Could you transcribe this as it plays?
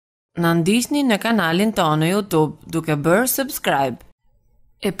Na ndiqni në kanalin tonë në YouTube duke bërë subscribe.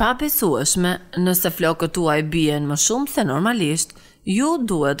 E pabesueshme, nëse flokët tuaj bien më shumë se normalisht, ju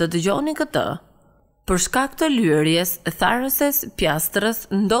duhet të dëgjoni këtë. Për shkak të lyerjes, tharëses, pjastrës,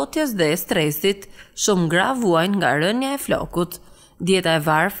 ndotjes dhe stresit, shumë gra vuajnë nga rënja e flokut. Dieta e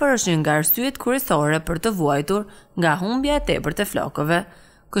varfër është një nga arsyet kryesore për të vuajtur nga humbja e tepërt e flokëve.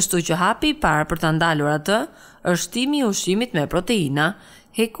 Kështu që hapi i parë për ta ndalur atë është shtimi i ushqimit me proteina,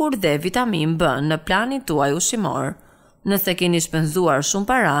 hekur dhe vitamin B në planin tuaj ushqimor. Nëse keni shpenzuar shumë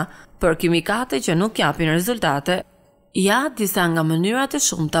para për kimikate që nuk japin rezultate, ja disa nga mënyrat e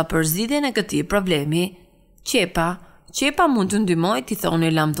shumta për zgjidhjen e këtij problemi. Qepa mund të ndihmojë t'i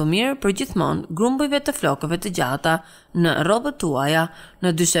thoni lam të mirë për gjithmonë grumbujve të flokëve të gjata në rrobët tuaja,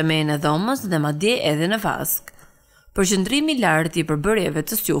 në dyshemën e dhomës dhe madje edhe në vask. Përqendrimi i lartë i përbërjeve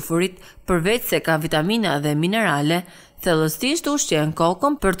të sjufurit, përveç se ka vitamina dhe minerale, thellësisht ushqen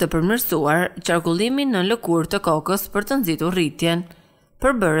kokën për të përmirësuar qarkullimin në lëkurë të kokës për të nxitur rritjen.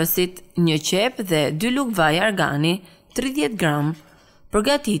 Përbërësit: 1 qep dhe 2 lugë vaj argani, 30 gram.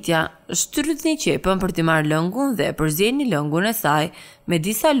 Përgatitja: shtrydhni qepën për t'i marrë lëngun dhe përzieni lëngun e saj me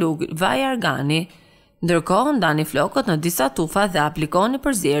disa lugë vaj argani. Ndërkohë ndani flokët në disa tufa dhe aplikoni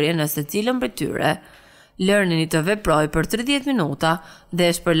përzierje në secilën prej tyre. Lërnini të veprojë për 30 minuta dhe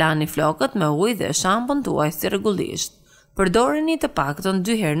shpërlani flokët me ujë dhe shampon tuaj si rregullisht. Përdoreni të paktën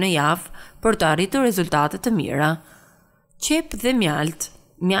 2 herë në javë për të arritur rezultate të mira. Qep dhe mjalt.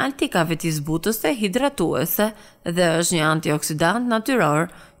 Mjalti ka veti zbutëse, hidratuese dhe është një antioksidant natyror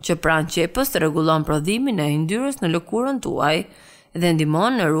që pranë qepës rregullon prodhimin e yndyrës në lëkurën tuaj dhe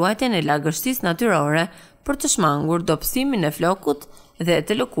ndihmon në ruajtjen e lagështisë natyrore për të shmangur dobësimin e flokut dhe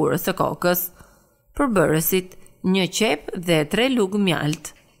të lëkurës së kokës. Përbërësit: 1 qep dhe 3 lugë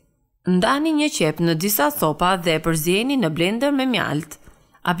mjalt. Ndani 1 qep në disa copa dhe përzieni në blender me mjalt.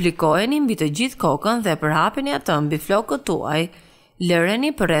 Aplikojeni mbi të gjithë kokën dhe përhapeni atë mbi flokët tuaj. Lëreni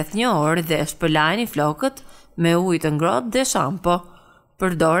për rreth 1 orë dhe shpërlajeni flokët me ujë të ngrohtë dhe shampo.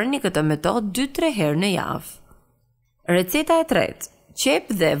 Përdoreni këtë metodë 2-3 herë në javë. Receta e tretë: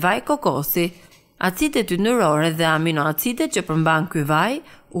 qep dhe vaj kokosi. Acidet yndyrore dhe aminoacidet që përmban ky vaj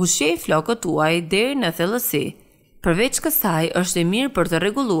ushqej flokët tuaj deri në thellësi. Përveç kësaj, është i mirë për të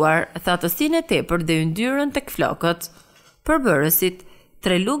rregulluar thatësinë e tepërt dhe yndyrën tek flokët. Përbërësit: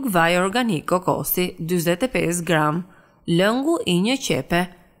 3 lugë vaj organik kokosi, 45 gram. Lëngu i 1 qepe.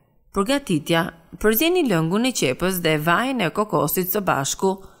 Përgatitja: përzieni lëngun e qepës dhe vajin e kokosit së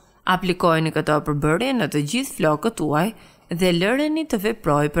bashku. Aplikojeni këtë përbërje në të gjithë flokët tuaj dhe lëreni të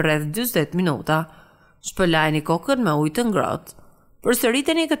veprojë për rreth 40 minuta. Shpërlajeni kokën me ujë të ngrohtë.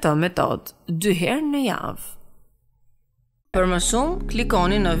 Përsëriteni këtë metodë 2 herë në javë. Për më shumë,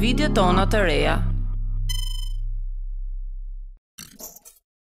 klikoni në videot tona të reja.